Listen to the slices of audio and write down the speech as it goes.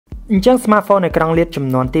ចឹង smartphone នៅក្រងលៀតចំ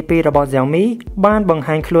នួនទី2របស់ Xiaomi បានបង្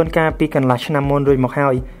ហាញខ្លួនការពីកន្លះឆ្នាំមុនរួចមកហើ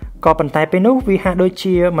យក៏ប៉ុន្តែពេលនោះវាហាក់ដូច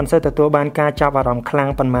ជាមិនសូវទទួលបានការចាប់អារម្មណ៍ខ្លាំង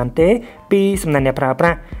ប៉ុន្មានទេពីសំណាក់អ្នកប្រើប្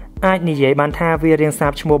រាស់អាចនិយាយបានថាវារៀងសា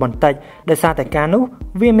បឈ្មោះបន្តិចដោយសារតែការនោះ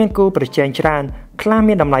វាមានគូប្រជែងច្រើនខ្លះ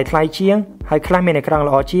មានតម្លៃថ្លៃជាងហើយខ្លះមានអេក្រង់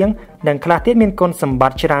ល្អជាងនិងខ្លះទៀតមានគុណសម្ប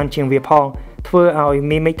ត្តិច្រើនជាងវាផងធ្វើឲ្យ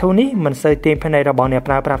Mi Mix 2 នេះមិនសូវទាញភ្នែករបស់អ្នក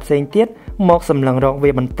ប្រើប្រាស់ផ្សេងទៀតមកសម្លឹងរក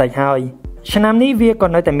វាបន្តិចហើយឆ្នាំនេះវាក៏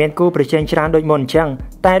នៅតែមានគូប្រជែងច្រើនដូចមុនអញ្ចឹង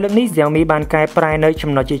តែលើកនេះ Xiaomi បានកែប្រែនៅ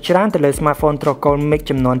ចំណុចជាច្រើនទៅលើ smartphone ត្រកូល Mix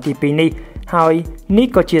ចំនួនទី2នេះហើយនេះ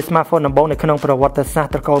ក៏ជា smartphone ដំបូងនៅក្នុងប្រវត្តិសាស្ត្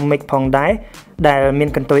រត្រកូល Mix ផងដែរដែលមាន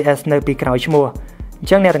កន្ទុយ S នៅពីក្រោយឈ្មោះអញ្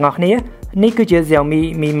ចឹងអ្នកទាំងអស់គ្នានេះគឺជា Xiaomi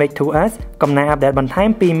Mi Mix 2S កំណែអាប់ដេតបន្ថែម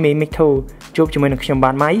ពី Mi Mix 2ជួបជាមួយនឹងខ្ញុំ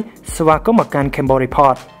បាទម៉ៃស្វាគមន៍មកកាន់ Cambo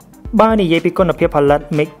Report បើនិយាយពីគុណភាពផលិត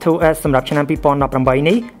Mix 2S សម្រាប់ឆ្នាំ2018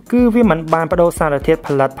នេះគឺវាមិនបានបដូរសារធាតុផ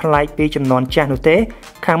លិតប្លែកពីចំនួនចាស់នោះទេ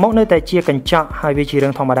ខាងមុខនៅតែជាកញ្ចក់ហើយវាជារឿ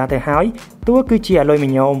ងធម្មតាទៅហើយតួគឺជាអាលុយមី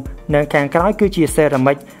ញ៉ូមនិងខាងក្រោយគឺជាសេរ៉ា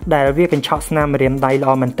មិចដែលវាកញ្ឆក់ស្នាមរៀមដៃល្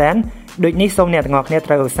អមែនតើដូចនេះសូមអ្នកទាំងអស់គ្នា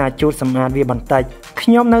ត្រូវឧស្សាហ៍ជូតសម្អាតវាបន្តិចខ្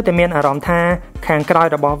ញុំនៅតែមានអារម្មណ៍ថាខាងក្រោយ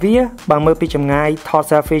របស់វាបើមើលពីចម្ងាយថត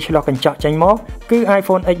selfie ឆ្លុះកញ្ចក់ចេញមកគឺ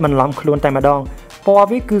iPhone X បន្លំខ្លួនតែម្ដងពណ៌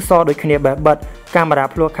វាគឺសដូចគ្នាបែបបិទកាមេរ៉ា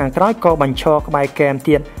ភ្លោះខាងក្រោយក៏បញ្ឈរក្បែរកែម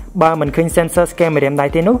ទៀតបើមិនឃើញ sensor scan ម្រាមដៃ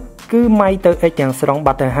ទេនោះគឺម៉ៃទៅ X ទាំងស្រុង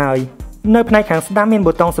បាត់ទៅហើយនៅផ្នែកខាងស្ដាំមាន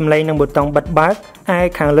ប៊ូតុងសំឡេងនិងប៊ូតុងបិទបើកឯ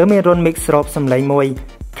ខាងលើមានរុន mix ស្រូបសំឡេងមួយ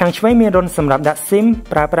ខាងឆ្វេងមានរុនសម្រាប់ដាក់ SIM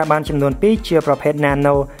ប្រើប្រាស់បានចំនួន2ជាប្រភេទ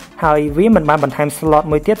Nano ហើយវាមិនបានបន្ថែម slot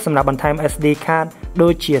មួយទៀតសម្រាប់បន្ថែម SD card ដូ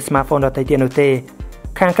ចជា smartphone ដទៃទៀតនោះទេ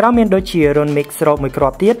ខាងក្រោមមានដូចជារុន mix ស្រូបមួយគ្រា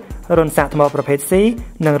ប់ទៀតរុនសាកថ្មប្រភេទ C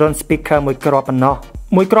និងរុន speaker មួយគ្រាប់ប៉ុណ្ណោះ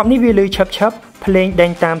មួយគ្រាប់នេះវាលឺឆឹបភ្លេងដេ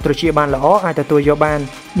ញតាមត្រចៀកបានល្អអាចទទួលយកបាន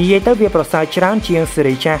និយាយទៅវាប្រសើរច្រើនជាងស៊េ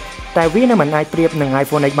រីចាស់តែវានៅមិនអាចប្រៀបនឹង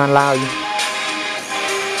iPhone X បានឡើយ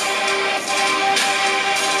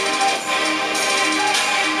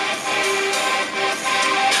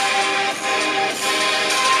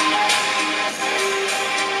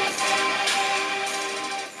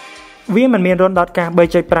វាមិនមានរុនដុតកាស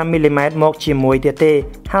 3.5 មីលីម៉ែត្រមកជាមួយទៀតទេ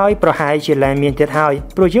ហើយប្រហែលជាលែងមានទៀតហើយ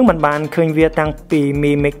ព្រោះយើងមិនបានឃើញវាតាំងពី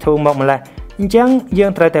Mi Mix 2 មកម្លេះអញ្ចឹងយើ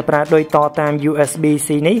ងត្រូវតែប្រើដូចតតាម USB-C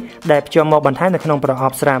នេះដែលភ្ជាប់មកបន្ថែមនៅក្នុងប្រអ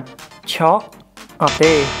ប់ស្រាប់ឆក់អត់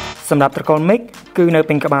ទេសម្រាប់ត្រកូល Mix គឺនៅ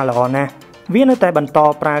ពេញក្បាលល្អណាស់វានៅតែបន្ត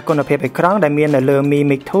ប្រើគុណភាពអេក្រង់ដែលមាននៅលើ Mi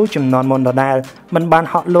Mix 2 ចំនួនមុនដដែលមិនបាន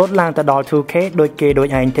ហក់លោតឡើងទៅដល់ 2K ដូចគេដូច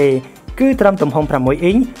ឯងទេគឺត្រឹមទំហំ6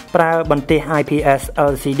អ៊ីងប្រើបន្ទះ IPS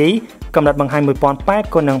LCD កម្រិតបង្ហាញ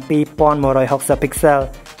 1080 គុណនឹង 2160 pixel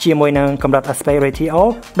ជាមួយនឹងកម្រិត aspect ratio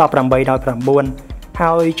 18:9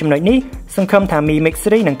 ហើយចំណុចនេះសង្ឃឹមថា Mi Mix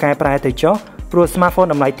 3នឹងកែប្រែទៅចុះព្រោះ smartphone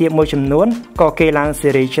តម្លៃទាបមួយចំនួនក៏គេឡើងស៊េ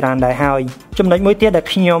រីច្រើនដែរហើយចំណុចមួយទៀតដែល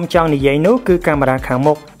ខ្ញុំចង់និយាយនោះគឺកាមេរ៉ាខាង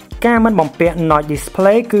មុខការមិនបំពាក់ notch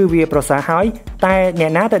display គឺវាប្រសើរហើយតែអ្ន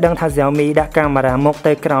កណាទៅដឹងថា Xiaomi ដាក់កាមេរ៉ាមុខ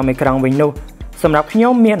ទៅក្រោមអេក្រង់វិញនោះសម្រាប់ខ្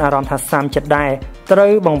ញុំមានអារម្មណ៍ថាសាមចិត្តដែរត្រូ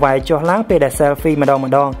វបង្វែរចុះឡើងពេលដែល selfie ម្ដង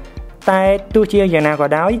តែទោះជាយ៉ាងណាក៏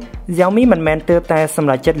ដោយ Xiaomi មិនមែនទើបតែសម្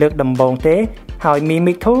រេចចិត្តលើកដំបូងទេហើយ Mi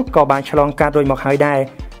Mix 2 ក៏បានឆ្លងកាត់រួចមកហើយដែរ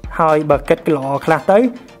ហើយបើគិតល្អខ្លះទៅ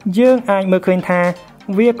យើងអាចមើលឃើញថា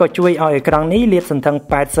វាក៏ជួយឲ្យអេក្រង់នេះលាតសន្ធឹង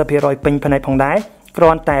 80% ពេញផ្នែកផងដែរគ្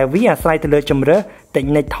រាន់តែវាអាស្រ័យទៅលើជម្រើស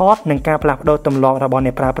technique ថតនិងការផ្លាស់ប្ដូរទម្លាប់របស់អ្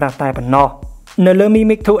នកប្រើប្រាស់តែប៉ុណ្ណោះនៅលើ Mi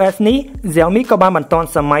Mix 2S នេះ Xiaomi ក៏បានបន្ត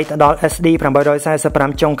សម័យទៅដល់ SD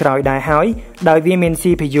 845 ចុងក្រោយដែរហើយដោយវាមាន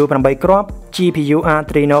CPU 8 គ្រាប់ GPU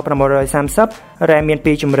Adreno 930 RAM មាន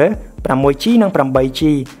2ជម្រើស 6G និង 8G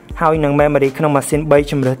ហើយនឹង memory ក្នុងម៉ាស៊ីន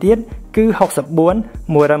3ជម្រើសទៀតគឺ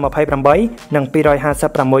64 128 និង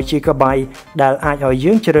 256GB ដែលអាចឲ្យ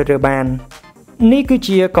យើងជ្រើសរើសបាននេះគឺ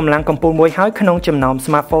ជាកម្លាំងកម្ពូលមួយហើយក្នុងចំណោម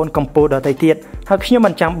smartphone កម្ពូលដទៃទៀតហើយខ្ញុំ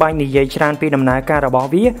មិនចាំបាច់និយាយច្រើនពីដំណើរការរបស់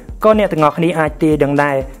វាក៏អ្នកទាំងអស់គ្នាអាចទាយដឹង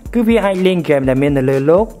ដែរគឺវាអាចលេងហ្គេមដែលមាននៅលើ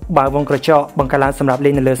លោកបើវងក្រចកបង្កើតឡើងសម្រាប់លេ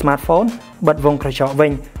ងនៅលើ smartphone បិទវងក្រចកវិ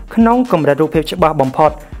ញក្នុងកម្រិតរូបភាពច្បាស់បំផុ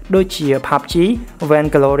តដូចជា PUBG,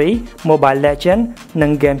 Vainglory, Mobile Legends និ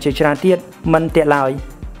ងហ្គេមជាច្រើនទៀតមិនទាក់ឡើយ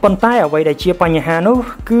ប៉ុន្តែអ្វីដែលជាបញ្ហានោះ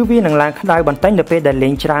គឺវានឹងឡើងក្តៅបន្តិចនៅពេលដែលលេ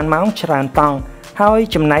ងច្រើនម៉ោងច្រើនតង់ហើយ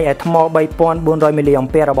ចំណែកឯថ្ម 3400 មីលីអាំ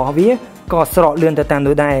ពែរបស់វាក៏ស្រកលឿនទៅតាម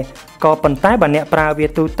នោះដែរក៏ប៉ុន្តែបើអ្នកប្រើវា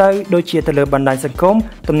ទូទៅដូចជាទៅលើបណ្ដាញសង្គម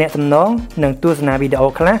ទំនាក់ទំនងនិងទស្សនាវីដេអូ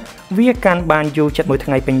ខ្លះវាកាន់បានយូរចិត្តមួយថ្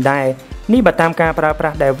ងៃពេញដែរនេះបើតាមការប្រើប្រា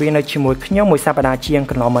ស់ដែលវានៅជាមួយខ្ញុំមួយសប្តាហ៍ជាង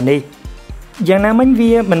កន្លងមកនេះយ៉ាងណាមិញ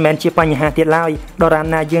វាមិនមែនជាបញ្ហាទៀតឡើយដរាប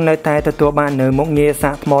ណាយើងនៅតែទទួលបាននៅមុខងារ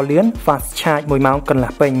សាកថ្មលឿន fast charge 1ម៉ោងកន្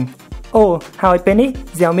លះពេញអូហើយពេលនេះ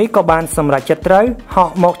Xiaomi ក៏បានសម្រេចចិត្តត្រូវហ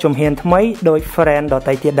កមកជំហានថ្មីដោយ friend ដ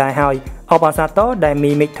ទៃទៀតដែរហើយអបអរសាទរដែល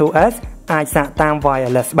Mi Mix 2S អាចសាកតាម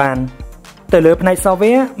wireless បាន ទៅលើផ្នែក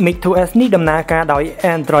software Mic 2S នេះដំណើរការដោយ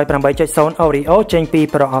Android 8.0 Oreo ចេញពី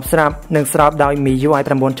ប្រអប់ស្រាប់និងស្របដោយ MIUI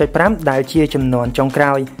 9.5 ដែលជាចំនួនចុងក្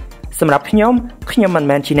រោយសម្រាប់ខ្ញុំមិន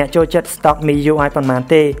មែនជាអ្នកចូលចិត្ត stock MIUI ប៉ុន្មាន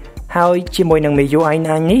ទេហើយជាមួយនឹង MIUI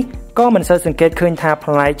នេះក៏មិនសូវសង្កេតឃើញថា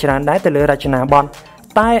ប្លែកច្រើនដែរទៅលើរចនាប័ទ្ម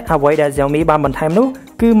តែអ្វីដែល Xiaomi បានបន្ថែមនោះ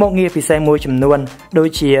គឺមុខងារពិសេសមួយចំនួនដូច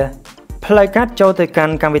ជាផ្លូវកាត់ចូលទៅកា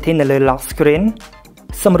ន់កម្មវិធីនៅលើ lock screen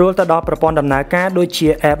សម្រួលទៅដល់ប្រព័ន្ធដំណើរការដូចជា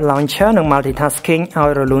App Launcher និង Multitasking ឲ្យ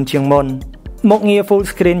រលូនជាងមុនមុខងារ Full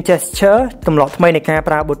Screen Gesture ទម្លាប់ថ្មីនៃការ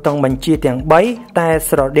ប្រើប៊ូតុងបញ្ជាទាំង3តែ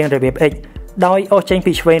ស្រដៀងរបៀប X ដោយអូសចេញ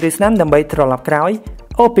ពីឆ្វេងឬស្ដាំដើម្បីត្រឡប់ក្រោយ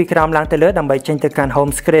អូសពីក្រោមឡើងទៅលើដើម្បីចេញទៅកាន់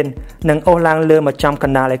Home Screen និងអូសឡើងលើមកចំក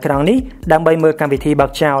ណ្ដាលអេក្រង់នេះដើម្បីមើលកម្មវិធីបើ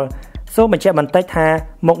កចោលសូមបញ្ជាក់បន្តិចថា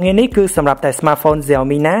មុខងារនេះគឺសម្រាប់តែ smartphone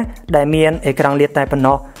Xiaomi ណាដែលមានអេក្រង់លាតតែប៉ុណ្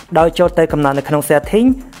ណោះដោយចូលទៅកំណត់នៅក្នុង setting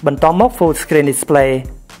បន្ទាប់មក Full Screen Display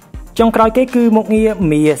ចុងក្រោយគេគឺមុខងារ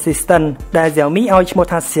Mi Assistant ដែល Xiaomi ឲ្យឈ្មោះ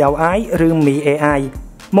ថា Xiao AI ឬ Mi AI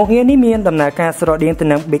មុខងារនេះមានដំណើរការស្រដៀងទៅ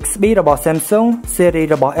នឹង Bixby របស់ Samsung, Siri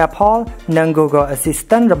របស់ Apple និង Google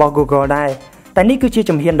Assistant របស់ Google ដែរតែនេះគឺជា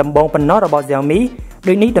ជំហានដំបូងប៉ុណ្ណោះរបស់ Xiaomi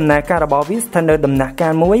ដូចនេះដំណើរការរបស់វាស្ថិតនៅដំណាក់កា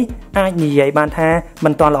លមួយអាចនិយាយបានថាមិ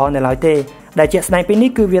នទាន់ល្អនៅឡើយទេដែលជាក់ស្ដែងពីនេះ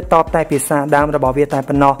គឺវាតបតែភាសាដើមរបស់វាតែ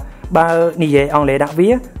ប៉ុណ្ណោះបើនិយាយអង់គ្លេសដាក់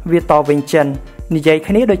វាតបវិញចិននិយាយ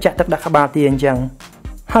គ្នាដូចចាក់ទឹកដាក់ក្បាលទាអញ្ចឹង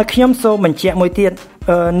ហើយខ្ញុំសូមបញ្ជាក់មួយទៀត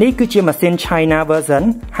នេះគឺជាម៉ាស៊ីន China version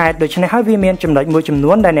ហេតុដូច្នេះហើយវាមានចំណុចមួយចំ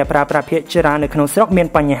នួនដែលអ្នកប្រើប្រាស់ភាគច្រើននៅក្នុងស្រុកមាន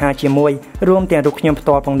បញ្ហាជាមួយរួមទាំងរូបខ្ញុំផ្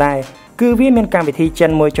ទាល់ផងដែរគឺវាមានកម្មវិធីចិ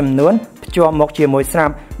នមួយចំនួនភ្ជាប់មកជាមួយស្រា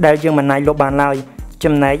ប់ដែលយើងមិនអាចលុបបានឡើយ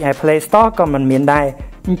ចំណែកឯ Play Store ក៏មិនមានដែរ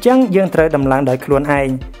អញ្ចឹងយើងត្រូវដំឡើងដោយខ្លួនឯង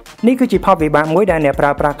នេះគឺជាផលវិបាកមួយដែលអ្នកប្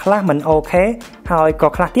រើប្រាស់ខ្លះមិនអូខេហើយក៏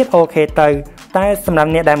ខ្លះទៀតអូខេទៅតែសម្រាប់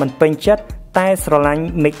អ្នកដែលមិនពេញចិត្តតែស្រឡាញ់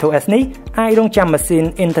Mic 2S នេះអាចរងចាំម៉ាស៊ីន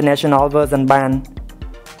International version បាន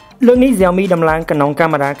លើកនេះ Xiaomi ដំឡើងកាណុងកា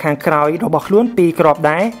មេរ៉ាខាងក្រោយរបស់ខ្លួនពីរគ្រាប់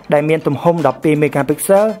ដែរដែលមានទំហំ12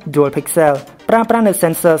 megapixel dual pixel ប្រើប្រាស់នៅ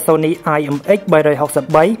sensor Sony IMX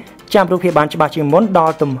 363ចាំរូបភាពបានច្បាស់ជាងមុនដ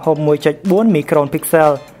ល់ទំហំ 1.4 micron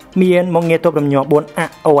pixel មានមុខងារទប់រំញ័រ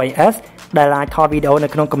 4AX OIS ដែលអាចថតវីដេអូនៅ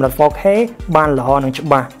ក្នុងកម្រិត 4K បានល្អនិងច្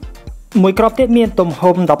បាស់មួយគ្រាប់ទៀតមានទំ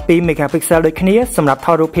ហំ12 megapixel ដូចគ្នាសម្រាប់ថ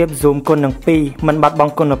តរូបភាព zoom គុណនឹង2មិនបាត់ប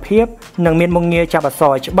ង់គុណភាពនិងមានមុខងារចាប់អក្ស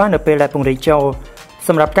រឲ្យច្បាស់នៅពេលដែលពង្រីកចូលស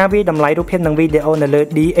ម្រាប់ការវាយតម្លៃរូបភាពនិងវីដេអូនៅលើ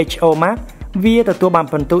DxO Mark វាទទួលបាន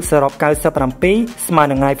ពិន្ទុសរុប97ស្មើ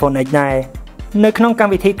នឹង iPhone X ដែរនៅក្នុងកម្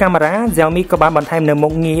មវិធីកាមេរ៉ា Xiaomi ក៏បានបន្ថែមនៅមុ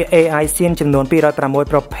ខងារ AI Scene ចំនួន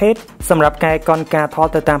206ប្រភេទសម្រាប់កែកុនការថត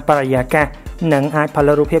ទៅតាមបរិយាកាសនិងអាចផ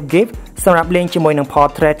លិតរូបភាព GIF សម្រាប់លេងជាមួយនឹង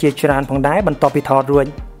portrait ជាច្រើនផងដែរបន្ទាប់ពីថតរួច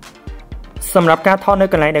សម្រាប់ការថតនៅ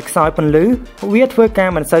កន្លែងដែលខ្សោយពន្លឺវាធ្វើការ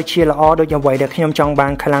មិនសូវជាល្អដូចអ្វីដែលខ្ញុំចង់បា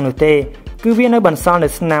នខ្លាំងនោះទេគឺវានៅបន្សល់នៅ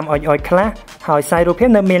ស្នាមអុចខ្លះហើយខ្សែរូបភាព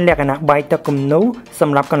នៅមានលក្ខណៈបែកទឹកគំនូស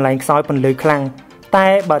ម្រាប់កន្លែងខ្សោយពន្លឺខ្លាំងតែ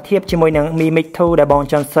បើធៀបជាមួយនឹង Mi Mix 2 ដែលបង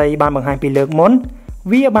ច័ន្ទសីបានបង្ហាញពីលើកមុន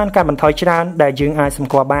វាបានកាត់បន្ថយច្រើនដែលយើងអាចស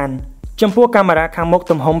ម្គាល់បានចំពោះកាមេរ៉ាខាងមុខ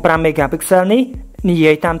ទំហំ5 megapixel នេះនិ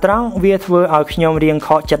យាយតាមត្រង់វាធ្វើឲ្យខ្ញុំរៀងខ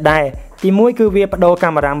កចិត្តដែរទី1គឺវាបដូរកា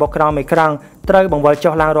មេរ៉ាមកក្រោមអេក្រង់ត្រូវបង្វិល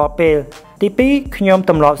ចុះឡើងរាល់ពេលទី2ខ្ញុំ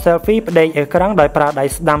ទម្លាប់ selfie ផ្ដេកអេក្រង់ដោយប្រើដៃ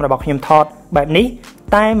ស្ដាំរបស់ខ្ញុំថតបែបនេះ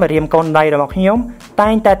តែម្រាមកូនដៃរបស់ខ្ញុំតែ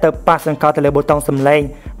ងតែទៅប៉ះសង្កត់ទៅលើប៊ូតុងសំឡេង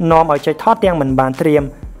នាំឲ្យចុចថតទាំងមិនបានត្រៀម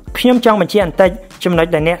ខ្ញុំចង់បញ្ជាក់បន្តិចចំណុច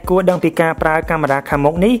ដែលអ្នកគួរដឹងពីការប្រើកាមេរ៉ាខាង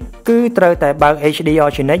មុខនេះគឺត្រូវតែបើក HDR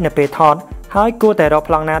ជានិច្ចនៅពេលថតហើយគួរតែរក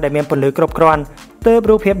ប្លង់ណាដែលមានពន្លឺគ្រប់គ្រាន់ទើប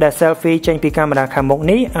រូបភាពដែល selfie ចេញពីកាមេរ៉ាខាងមុខ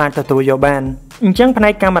នេះអាចទទួលយកបានអញ្ចឹងផ្នែ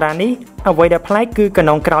កកាមេរ៉ានេះអ្វីដែលប្លែកគឺកា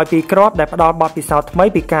ណុងក្រោយពីរគ្រាប់ដែលផ្ដល់បទពិសោធន៍ថ្មី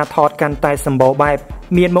ពីការថតកាន់តែសម្បូរបែប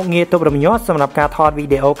មានមុខងារទប់រំញ័រសម្រាប់ការថតវី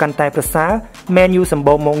ដេអូកាន់តែប្រសើរ menu សម្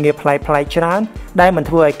បូរមុខងារប្លែកៗច្រើនដែលមិន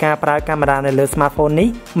ធ្វើឲ្យការប្រើកាមេរ៉ានៅលើ smartphone នេះ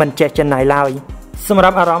មិនចេះចិនណាយឡើយសម្រា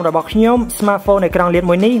ប់អារម្មណ៍របស់ខ្ញុំ smartphone អេក្រង់លាត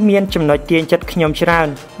មួយនេះមានចំណុចទាញចិត្តខ្ញុំច្រើន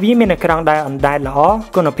វាមានអេក្រង់ដែលអណ្ដែតល្អ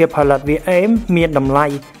គុណភាពផលិតវាអេមមានតម្លៃ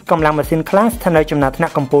កម្លាំងម៉ាស៊ីនខ្លះស្ថិតនៅចំណាត់ថ្នា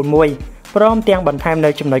ក់កំពូលមួយព្រមទាំងបន្ថែមនៅ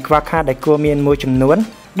ចំណុចខ្វះខាតដែលគួរមានមួយចំនួន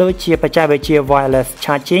ដូចជាបច្ចេកវិទ្យា wireless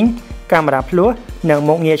charging កាមេរ៉ាភ្លោះនិង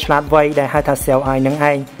មុខងារឆ្លាតវៃដែលហៅថា Xiao AI នឹង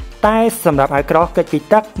ឯងតែសម្រាប់ឲ្យក្រោះកិច្ចពី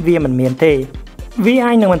ទឹកវាមិនមានទេវា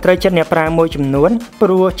អាចនឹងមិនត្រូវចិត្តអ្នកប្រើមួយចំនួនព្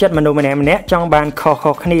រោះចិត្តមនុស្សម្នាក់ៗចង់បានខុស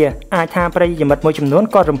ៗគ្នាអាចថាប្រិយមិត្តមួយចំនួន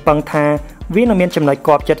ក៏រំពឹងថាវានឹងមានចំណុច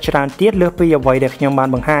គាប់ចិត្តច្រើនទៀតលើសពីអ្វីដែលខ្ញុំបាន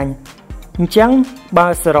បង្ហាញអញ្ចឹងបើ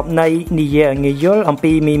សរុបន័យនិយាយឲ្យងាយយល់អំ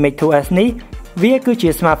ពី Mi Mix 2S នេះវាគឺជា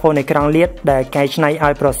smartphone អេក្រង់លាតដែលកែច្នៃ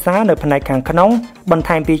ឲ្យប្រសើរនៅផ្នែកខាងក្នុងបន្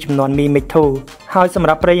ថែមពីចំនួន Mi Mix 2ហើយសម្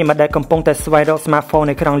រាប់ប្រិយមិត្តដែលកំពុងតែស្វែងរក smartphone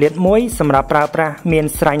អេក្រង់លាតមួយសម្រាប់ប្រើប្រាស់មាន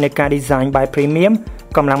ស្រេចនៅការ design បែប premium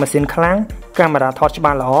កម្លាំងម៉ាស៊ីនខ្លាំងកាមេរ៉ាថតច្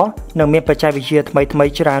បាស់ល្អនិងមានបច្ចេកវិទ្យាថ្មី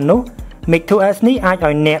ៗច្រើននោះ Mic 2S នេះអាច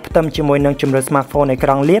ឲ្យអ្នកផ្ទឹមជាមួយនឹងជម្រើស smartphone អេក្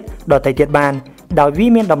រង់លាតដទៃទៀតបានដោយវា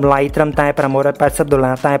មានតម្លៃត្រឹមតែ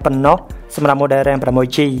$580តែប៉ុណ្ណោះសម្រាប់ model RAM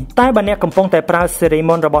 6G តែបើអ្នកកំពុងតែប្រើ series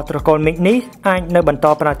មុនរបស់ត្រកូល Mic នេះអាចនៅបន្ត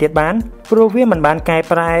ប្រើទៀតបានព្រោះវាមិនបានកែ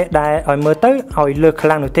ប្រែដែលឲ្យមើលទៅឲ្យលើសខ្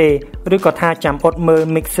លាំងនោះទេឬក៏ថាចាំអត់មើល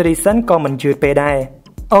Mic series សិនក៏មិនយឺតពេកដែរ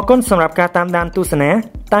អរគុណសម្រាប់ការតាមដានទស្សនា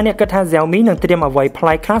តើអ្នកគិតថា Xiaomi នឹងត្រៀមអ្វីប្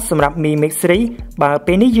លែកខ្លះសម្រាប់ Mi Mix 3បើ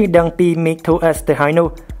ពេលនេះយើងដឹងពី Mic 2S ទៅហើយនោះ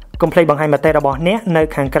កុំភ្លេចបង្ហាញមតិរបស់អ្នកនៅ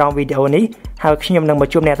ខាងក្រោមវីដេអូនេះហើយខ្ញុំនឹងមក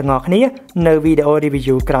ជួបអ្នកទាំងអស់គ្នានៅវីដេអូ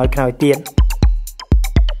review ក្រោយៗទៀត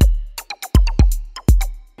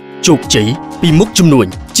ជោគជ័យពីមុខជំនួញ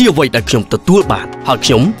ជាអ្វីដែលខ្ញុំទទួលបានហើយខ្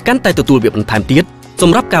ញុំកាន់តែទទួលវាបន្ថែមទៀតស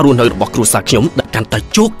ម្រាប់ការរស់នៅរបស់គ្រួសារខ្ញុំដែលកាន់តែ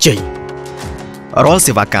ជោគជ័យរាល់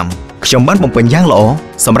សេវាកម្មខ្ញុំបានបំពេញយ៉ាងល្អ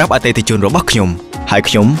សម្រាប់អតិថិជនរបស់ខ្ញុំហើយ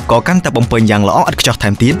ខ្ញុំក៏កាន់តែបំពេញយ៉ាងល្អឥតខ្ចោះថែ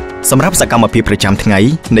មទៀតសម្រាប់សកម្មភាពប្រចាំថ្ងៃ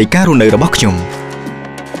នៃការរស់នៅរបស់ខ្ញុំ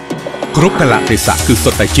គ្រប់កលៈទេសៈគឺសុ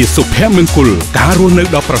ទ្ធតែជាសុភមង្គលការរស់នៅ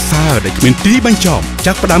ដ៏ប្រសើរដែលគ្មានទីបញ្ចប់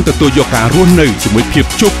ចាប់ផ្ដើមទទួលយកការរស់នៅជាមួយភាព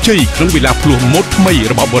ជោគជ័យក្នុងវេលាភ្លោះម៉ូដថ្មី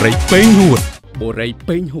របស់បូរីពេញហួតបូរី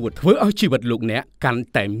ពេញហួតធ្វើឲ្យជីវិតលោកអ្នកកាន់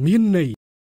តែមានន័យ